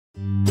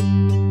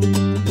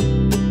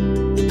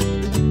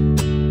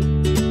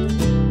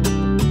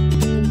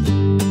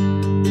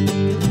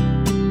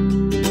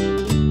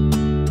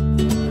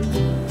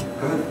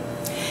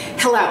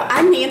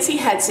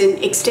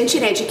Hudson,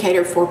 Extension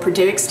Educator for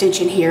Purdue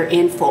Extension here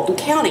in Fulton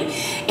County.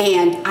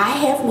 And I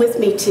have with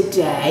me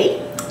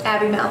today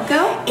Abby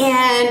Malco.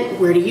 And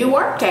where do you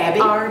work,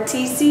 Abby?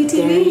 RTC TV.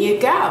 There you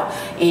go.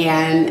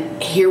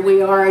 And here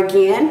we are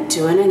again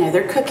doing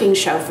another cooking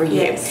show for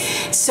you.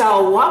 Yes.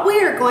 So what we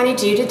are going to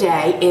do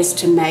today is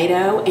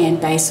tomato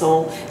and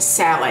basil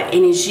salad.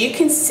 And as you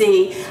can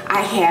see, I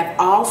have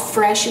all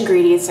fresh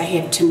ingredients. I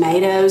have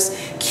tomatoes,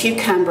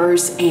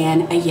 cucumbers,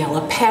 and a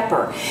yellow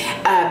pepper.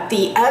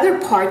 The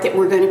other part that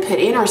we're going to put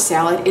in our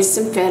salad is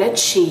some feta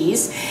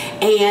cheese,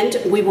 and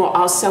we will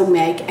also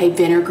make a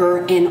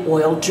vinegar and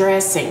oil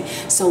dressing.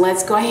 So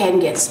let's go ahead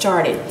and get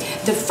started.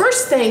 The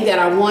first thing that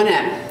I want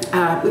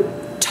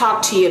to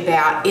talk to you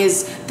about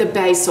is the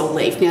basil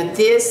leaf. Now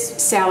this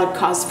salad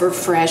calls for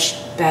fresh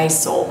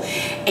basil,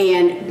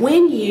 and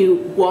when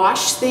you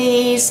wash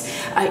these,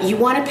 you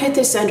want to put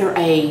this under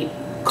a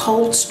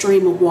cold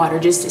stream of water,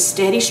 just a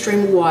steady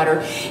stream of water,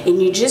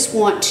 and you just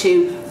want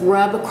to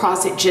rub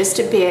across it just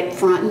a bit,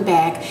 front and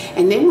back,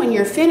 and then when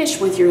you're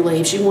finished with your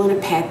leaves, you want to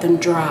pat them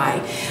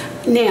dry.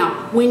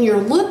 Now, when you're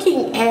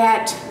looking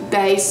at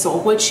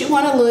basil, what you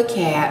want to look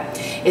at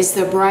is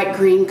the bright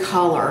green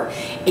color,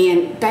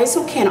 and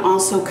basil can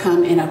also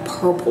come in a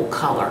purple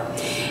color.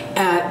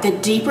 The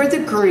deeper the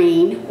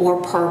green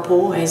or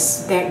purple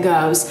as that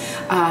goes,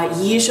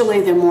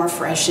 usually the more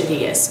fresh it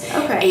is.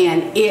 Okay.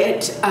 And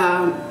it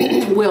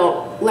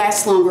will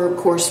last longer, of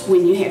course,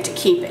 when you have to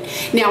keep it.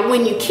 Now,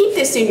 when you keep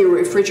this in your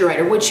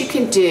refrigerator, what you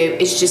can do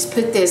is just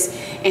put this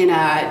in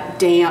a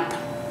damp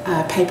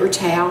paper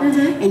towel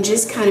and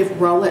just kind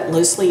of roll it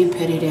loosely and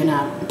put it in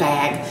a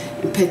bag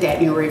and put that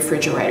in your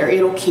refrigerator.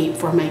 It'll keep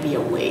for maybe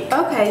a week.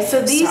 Okay, so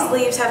these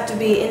leaves have to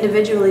be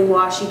individually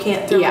washed. You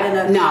can't throw it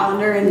in a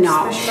colander and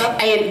smush them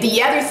up? And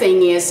the other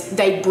thing is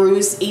they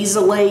bruise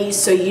easily,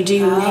 so you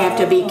do have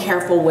to be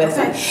careful with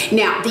them.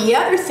 Now, the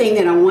other thing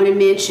that I want to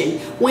mention,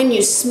 when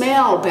you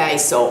smell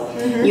basil,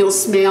 you'll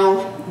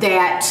smell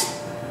that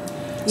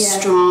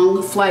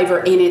strong flavor,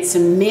 and it's a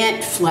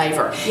mint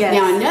flavor. Yes.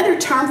 Now, another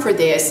term for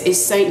this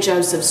is St.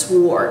 Joseph's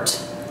wort.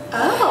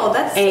 Oh,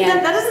 that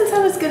doesn't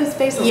sound as good as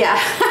basil. Yeah.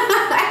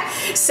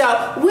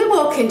 So we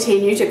will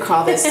continue to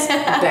call this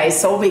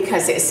basil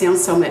because it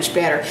sounds so much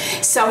better.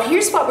 So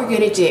here's what we're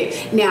going to do.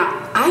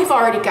 Now, I've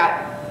already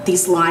got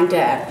these lined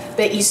up,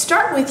 but you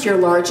start with your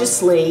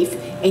largest leaf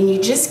and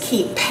you just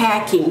keep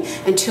packing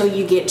until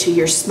you get to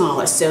your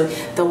smallest. So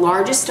the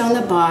largest on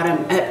the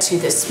bottom up to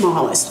the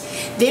smallest.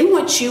 Then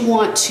what you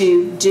want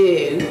to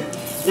do,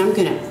 and I'm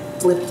going to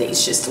flip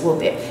these just a little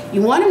bit,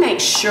 you want to make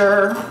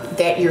sure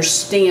that your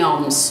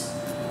stems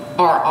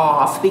are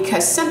off,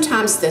 because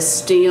sometimes the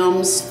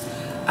stems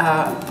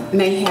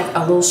may have a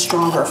little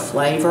stronger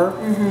flavor.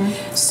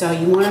 So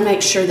you want to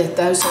make sure that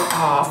those are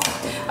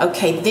off.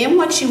 Okay, then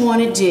what you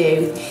want to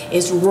do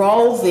is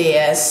roll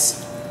this.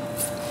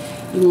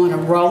 You want to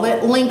roll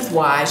it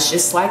lengthwise,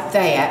 just like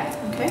that.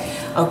 Okay.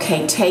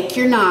 Okay, take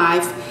your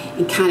knife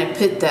and kind of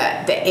put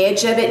the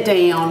edge of it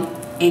down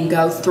and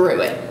go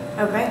through it.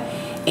 Okay.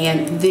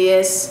 And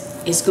this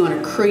is going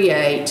to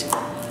create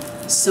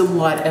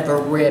somewhat of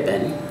a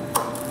ribbon.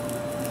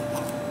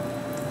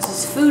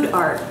 This is food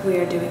art we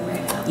are doing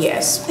right now.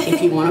 Yes,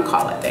 if you want to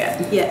call it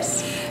that.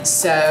 Yes.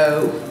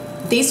 So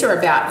these are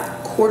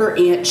about 1/4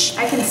 inch.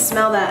 I can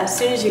smell that as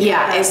soon as you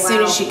cut it. As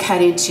soon as you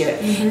cut into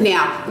it.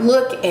 Now,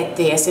 look at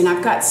this, and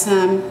I've got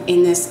some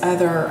in this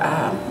other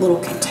little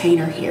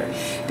container here.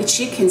 But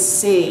you can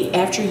see,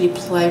 after you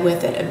play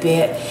with it a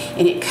bit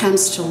and it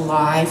comes to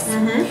life,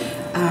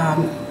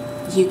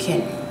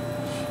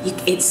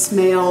 it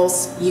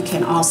smells. You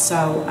can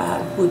also,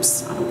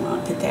 whoops, I don't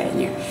want to put that in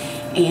there.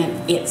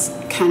 And it's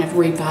kind of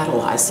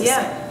revitalizes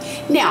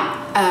it. Now,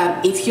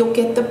 if you'll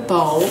get the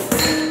bowl,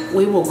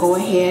 we will go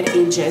ahead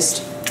and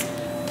just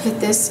put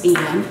this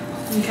in.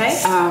 Okay.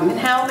 And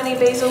how many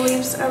basil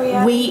leaves are we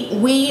at?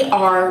 We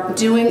are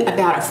doing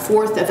about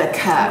 1/4 of a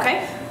cup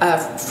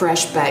of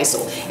fresh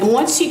basil. And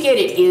once you get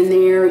it in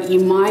there, you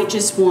might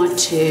just want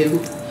to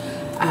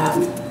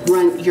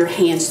run your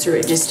hands through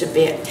it just a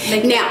bit.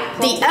 Now,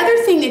 the other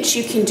thing that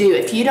you can do,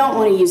 if you don't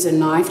want to use a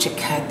knife to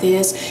cut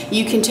this,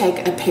 you can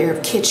take a pair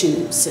of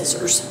kitchen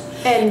scissors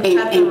and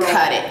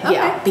cut it. Okay.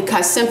 Yeah,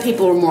 because some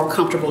people are more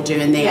comfortable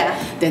doing that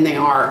than they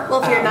are.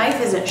 Well, if your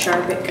knife isn't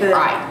sharp, it could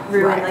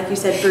ruin, like you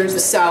said, bruise it.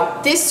 So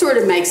this sort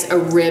of makes a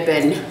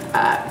ribbon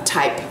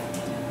type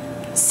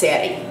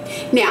setting.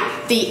 Now,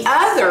 the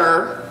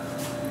other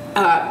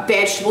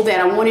vegetable that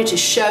I wanted to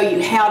show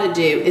you how to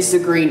do is the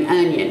green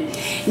onion.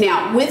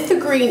 Now, with the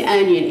green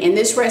onion, and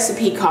this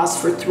recipe calls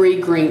for 3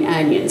 green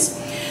onions.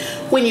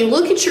 When you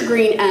look at your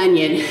green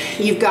onion,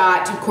 you've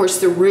got, of course,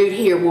 the root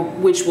here,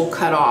 which we'll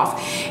cut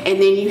off, and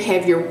then you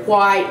have your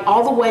white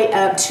all the way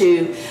up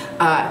to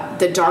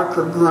the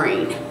darker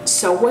green.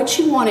 So what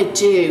you want to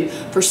do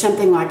for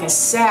something like a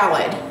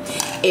salad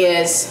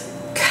is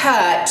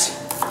cut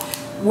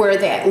where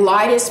that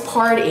lightest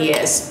part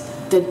is.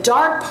 The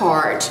dark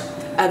part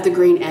of the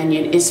green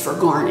onion is for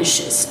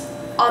garnishes.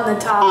 on the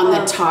top. On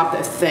the top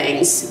of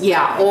things,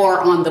 yeah,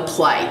 or on the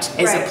plate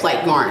as a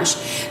plate garnish.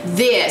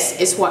 This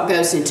is what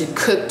goes into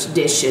cooked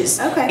dishes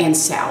and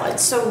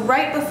salads. So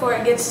right before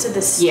it gets to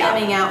the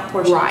stemming out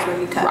portion where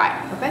you cut.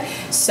 Right. Okay.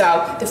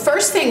 So the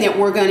first thing that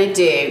we're going to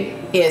do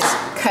is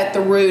cut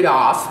the root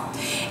off,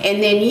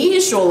 and then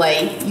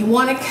usually you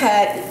want to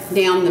cut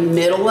down the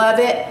middle of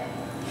it,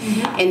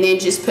 and then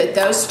just put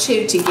those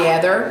two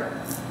together.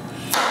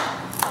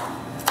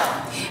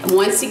 And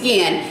once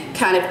again,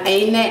 kind of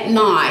aim that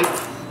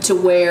knife to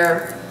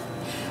where,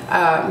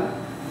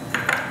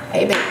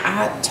 hey, babe,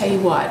 I tell you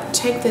what,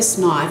 take this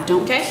knife,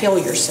 don't kill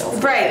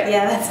yourself. Right,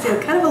 yeah, that's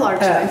kind of a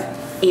large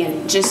knife.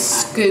 And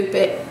just scoop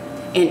it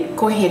and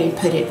go ahead and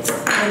put it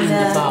in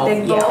the bowl.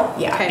 Big bowl?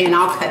 Yeah, okay. And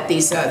I'll cut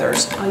these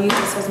others. I'll use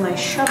this as my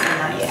shovel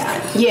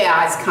knife.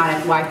 Yeah, it's kind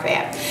of like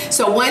that.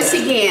 So once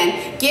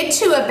again, get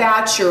to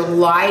about your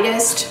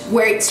lightest,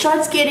 where it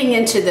starts getting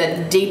into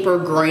the deeper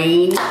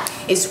green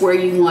is where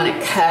you want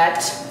to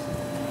cut.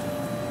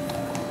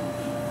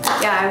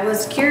 Yeah, I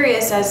was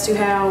curious as to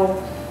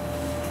how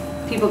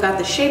people got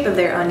the shape of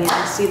their onion.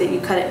 I see that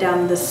you cut it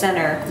down the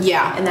center.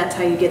 Yeah. And that's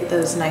how you get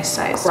those nice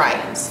sized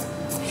onions.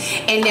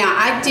 And now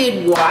I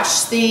did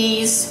wash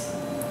these,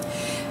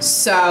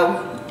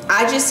 so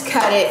I just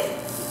cut it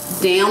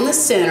down the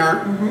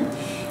center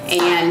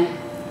and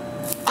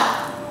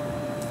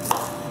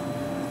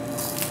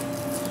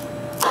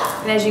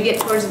as you get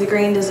towards the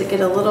green, does it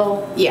get a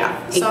little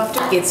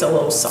softer? It gets a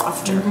little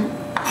softer.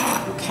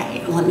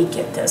 Okay, let me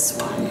get this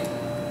one.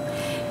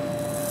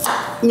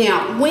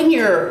 Now, when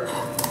you're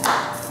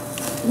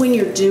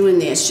doing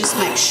this, just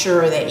make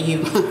sure that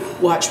you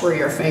watch where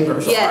your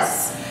fingers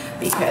are.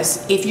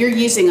 Because if you're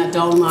using a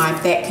dull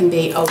knife, that can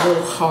be a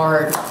little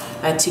hard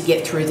to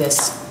get through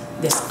this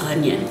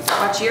onion.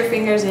 Watch your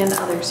fingers and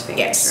others'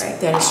 fingers, right?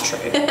 That is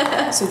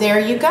true. So there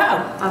you go.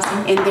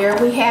 Awesome. And there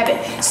we have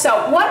it.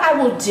 So what I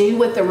will do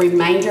with the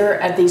remainder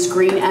of these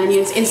green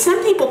onions, and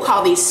some people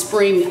call these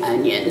spring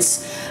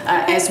onions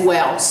as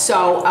well.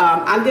 So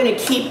I'm going to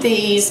keep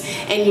these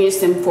and use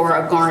them for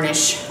a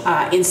garnish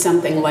in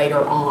something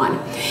later on.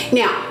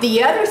 Now,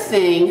 the other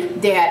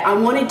thing that I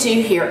want to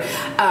do here,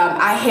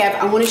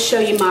 I want to show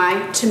you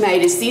my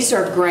tomatoes. These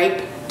are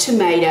grape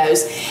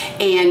tomatoes,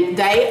 and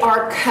they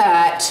are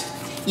cut.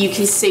 You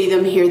can see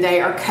them here.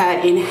 They are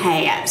cut in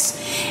halves.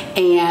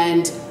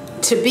 And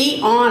to be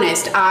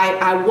honest,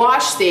 I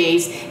washed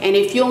these, and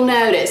if you'll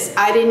notice,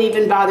 I didn't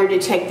even bother to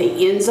take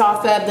the ends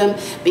off of them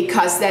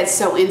because that's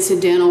so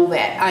incidental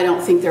that I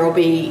don't think there will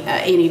be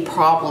any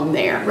problem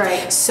there.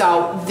 Right.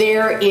 So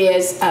there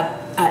is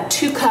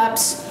 2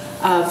 cups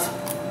of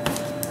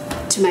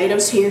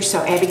tomatoes here, so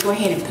Abby, go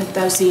ahead and put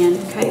those in.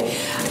 Okay.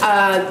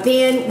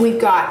 Then we've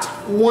got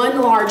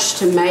 1 large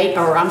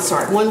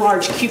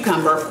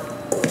cucumber.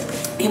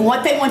 And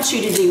what they want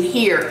you to do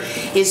here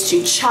is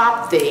to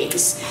chop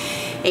these.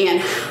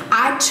 And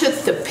I took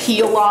the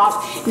peel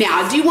off.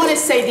 Now, I do want to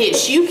say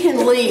this. You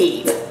can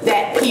leave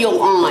that peel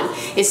on,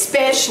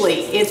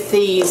 especially if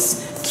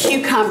these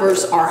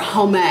cucumbers are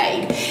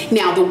homemade.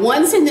 Now, the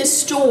ones in the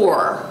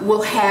store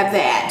will have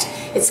that.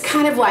 It's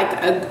kind of like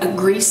a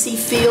greasy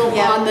feel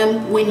on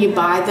them when you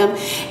buy them,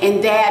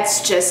 and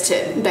that's just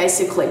to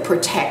basically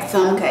protect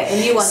them. Okay,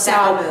 and you want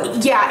that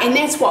removed. Yeah, and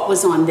that's what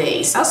was on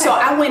these. Okay. So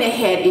I went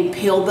ahead and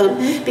peeled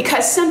them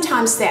because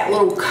sometimes that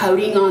little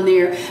coating on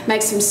there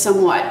makes them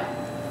somewhat,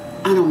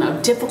 I don't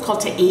know,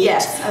 difficult to eat.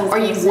 Yes. Or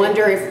you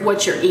wonder if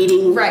what you're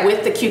eating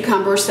with the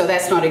cucumber, so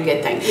that's not a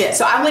good thing. Yes.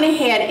 So I went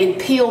ahead and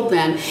peeled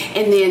them,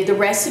 and then the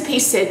recipe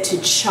said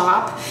to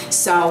chop,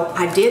 so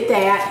I did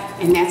that,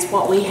 and that's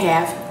what we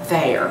have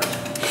there.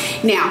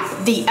 Now,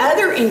 the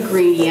other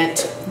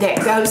ingredient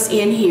that goes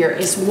in here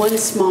is 1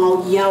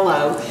 small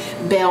yellow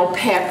bell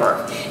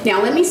pepper.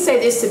 Now, let me say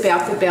this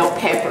about the bell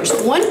peppers.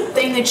 One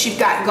thing that you've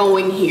got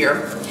going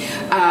here,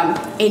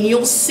 and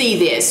you'll see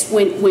this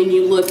when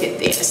you look at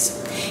this,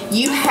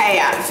 you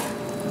have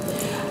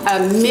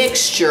a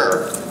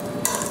mixture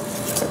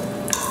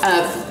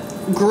of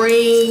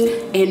green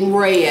and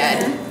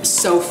red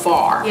so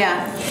far.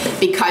 Yeah.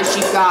 Because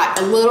you've got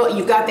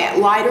that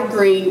lighter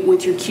green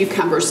with your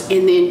cucumbers,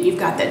 and then you've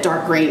got that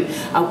dark green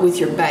with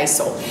your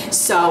basil.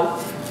 So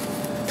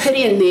put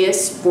in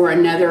this for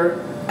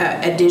another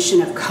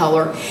addition of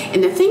color.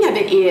 And the thing of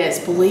it is,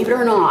 believe it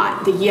or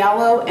not, the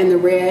yellow and the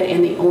red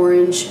and the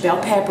orange bell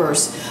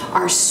peppers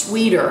are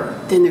sweeter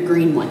than the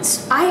green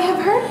ones. I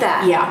have heard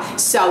that. Yeah,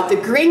 so the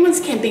green ones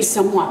can be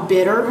somewhat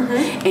bitter,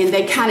 and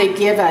they kind of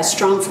give a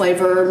strong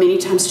flavor many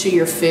times to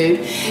your food.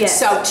 Yes.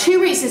 So 2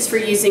 reasons for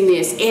using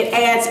this. It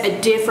adds a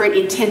different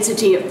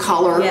intensity of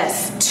color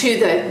to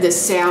the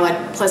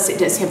salad, plus it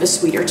does have a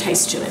sweeter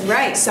taste to it.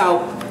 Right.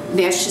 So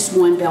that's just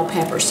 1 bell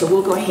pepper, so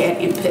we'll go ahead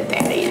and put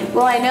that in.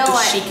 Well, I know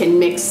she can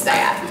mix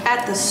that.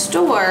 At the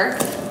store,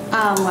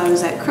 I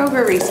was at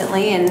Kroger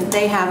recently, and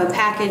they have a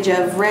package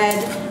of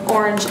red,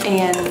 orange,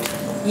 and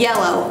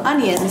yellow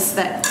onions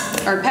that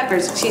or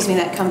peppers, excuse me,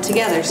 that come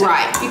together. So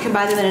Right. you can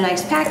buy them in a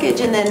nice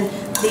package, and then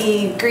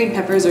the green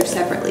peppers are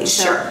separately.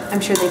 So Sure.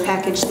 I'm sure they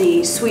package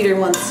the sweeter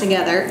ones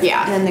together.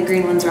 Yeah. And then the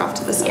green ones are off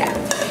to the side. Yeah.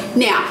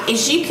 Now,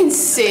 as you can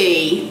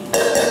see,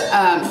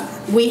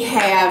 we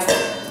have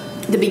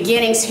the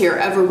beginnings here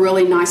of a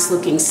really nice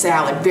looking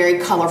salad, very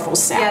colorful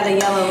salad. Yeah, the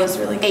yellow was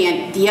really good.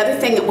 And the other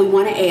thing that we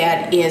want to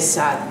add is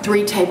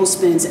 3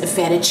 tablespoons of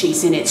feta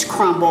cheese, and it's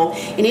crumble,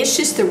 and it's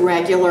just the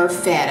regular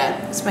feta.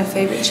 It's my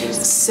favorite cheese.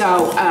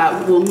 So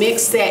we'll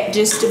mix that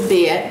just a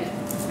bit.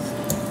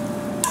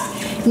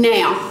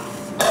 Now,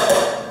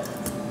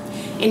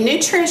 in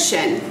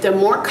nutrition, the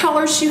more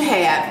colors you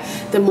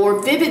have, the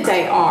more vivid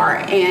they are,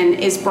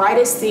 and as bright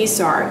as these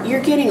are,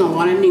 you're getting a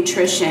lot of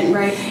nutrition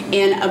Right.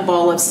 in a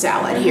bowl of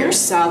salad here.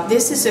 So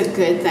this is a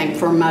good thing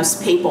for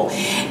most people.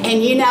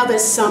 And you know,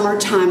 this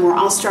summertime, we're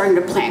all starting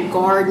to plant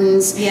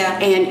gardens, Yeah.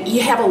 and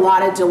you have a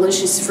lot of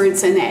delicious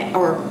fruits in that,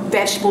 or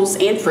vegetables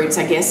and fruits,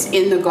 I guess,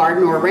 in the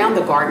garden or around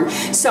the garden.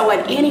 So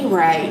at any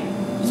rate,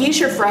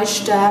 use your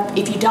fresh stuff.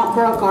 If you don't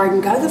grow a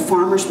garden, go to the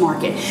farmer's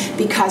market,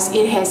 because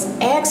it has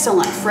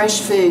excellent fresh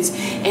foods,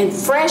 and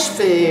fresh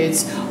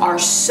foods are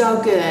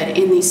so good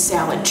in these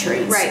salad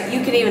treats. Right,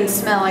 you can even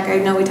smell, like I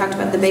know we talked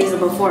about the basil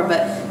before,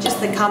 but just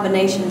the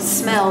combination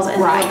smells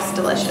and Right. looks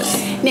delicious.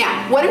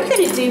 Now, what I'm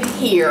going to do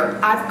here,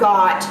 I've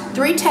got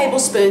 3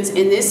 tablespoons,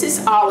 and this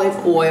is olive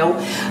oil.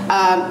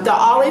 The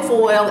olive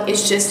oil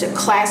is just a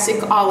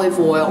classic olive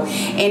oil,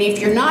 and if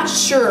you're not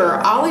sure,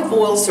 olive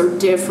oils are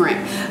different.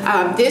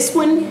 This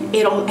one,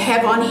 it'll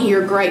have on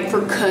here great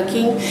for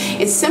cooking,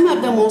 and some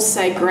of them will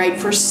say great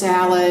for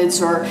salads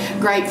or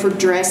great for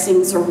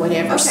dressings or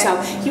whatever. Okay. So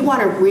you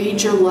want to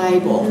read your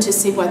label to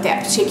see what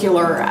that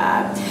particular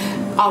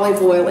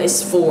olive oil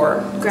is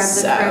for. Grab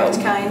the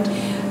correct kind.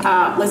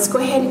 Let's go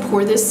ahead and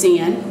pour this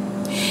in.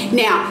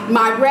 Now,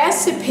 my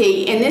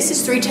recipe, and this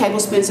is 3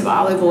 tablespoons of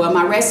olive oil,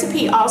 my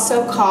recipe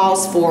also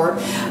calls for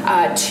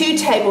 2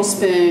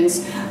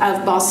 tablespoons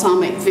of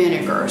balsamic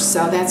vinegar.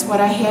 So that's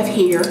what I have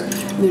here.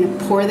 I'm going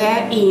to pour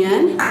that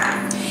in,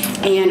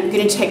 and I'm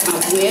going to take my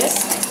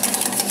whisk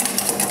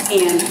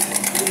and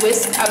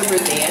whisk over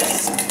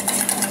this.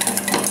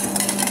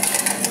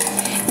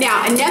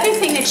 Now, another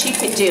thing that you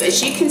can do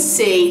is, you can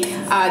see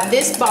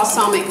this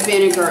balsamic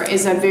vinegar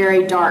is a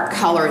very dark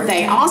color.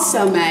 They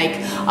also make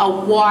a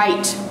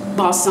white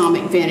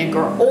balsamic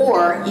vinegar,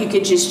 or you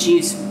could just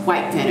use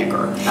white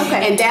vinegar.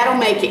 Okay. And that'll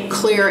make it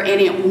clear, and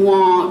it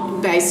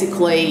won't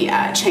basically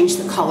change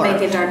the color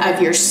Make it darker.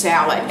 of your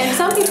salad. And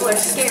some people are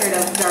scared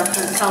of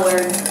darker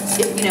colored,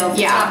 if, you know, if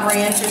it's Yeah. not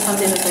ranch or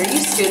something that they're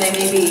used to, they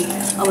may be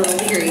a little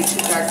leery to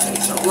dark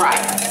basil.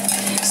 Right.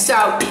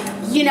 So,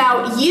 you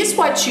know, use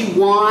what you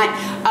want.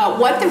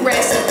 What the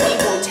recipe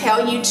will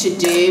tell you to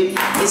do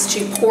is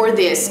to pour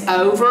this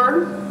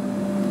over.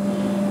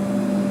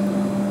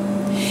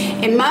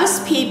 And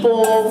most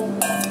people,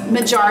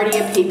 majority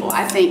of people,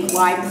 I think,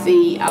 like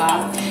the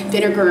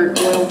vinegar and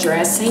oil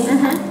dressing.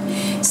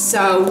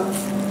 So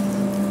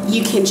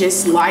you can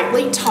just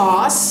lightly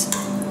toss.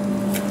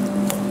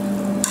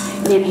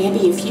 And then,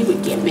 Abby, if you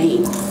would give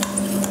me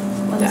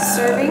One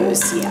serving.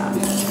 those, yeah.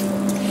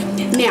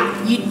 Now,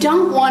 you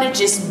don't want to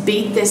just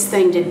beat this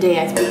thing to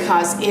death,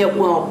 because it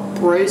will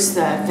bruise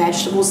the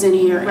vegetables in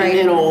here, Right. and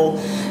it'll,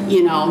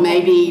 you know,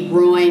 maybe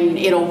ruin,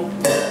 they'll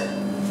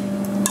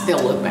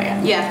look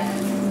bad. Yeah,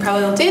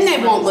 probably won't Then taste they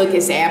so won't much. look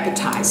as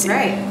appetizing.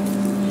 Right.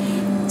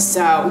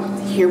 So,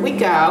 here we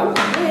go.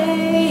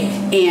 Yay.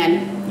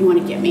 And you want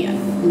to get me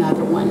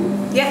another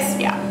one? Yes.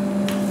 Yeah.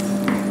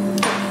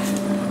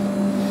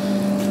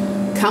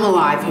 Come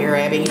alive here,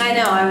 Abby. I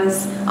know, I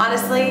was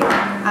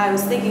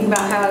thinking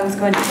about how I was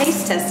going to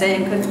taste test it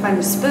and couldn't find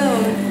a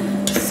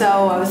spoon, so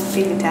I was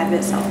being a tad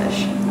bit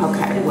selfish.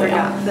 Okay, And well,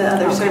 forgot the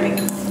other okay. serving.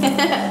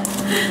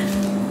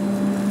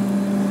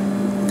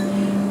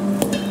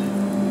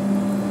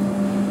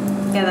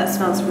 Yeah, that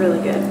smells really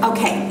good.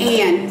 Okay,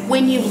 and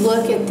when you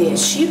look at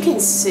this, you can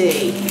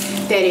see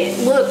that it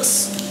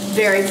looks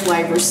very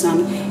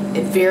flavorsome,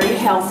 very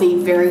healthy,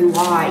 very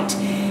light,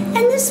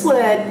 and this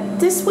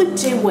would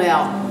do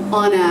well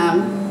on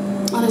a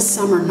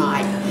summer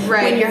night,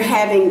 Right. when you're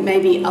having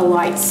maybe a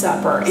light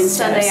supper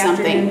instead of Sunday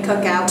something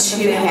afternoon cookout with the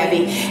too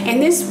family. heavy.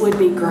 And this would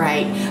be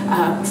great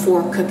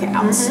for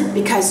cookouts,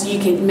 because you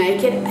can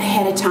make it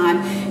ahead of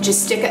time,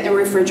 just stick it in the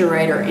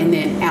refrigerator, and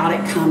then out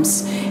it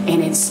comes,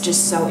 and it's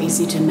just so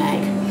easy to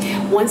make.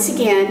 Once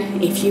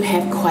again, if you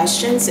have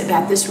questions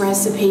about this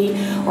recipe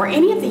or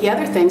any of the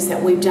other things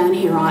that we've done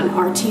here on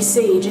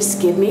RTC,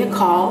 just give me a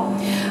call.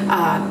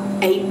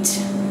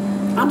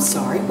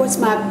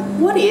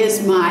 What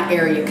is my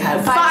area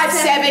code?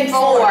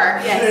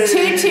 574 Yes.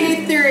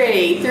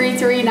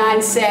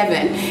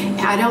 223-3397.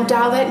 I don't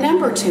dial that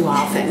number too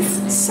often.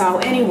 So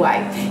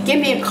anyway, give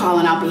me a call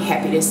and I'll be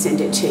happy to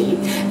send it to you.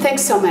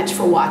 Thanks so much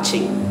for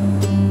watching.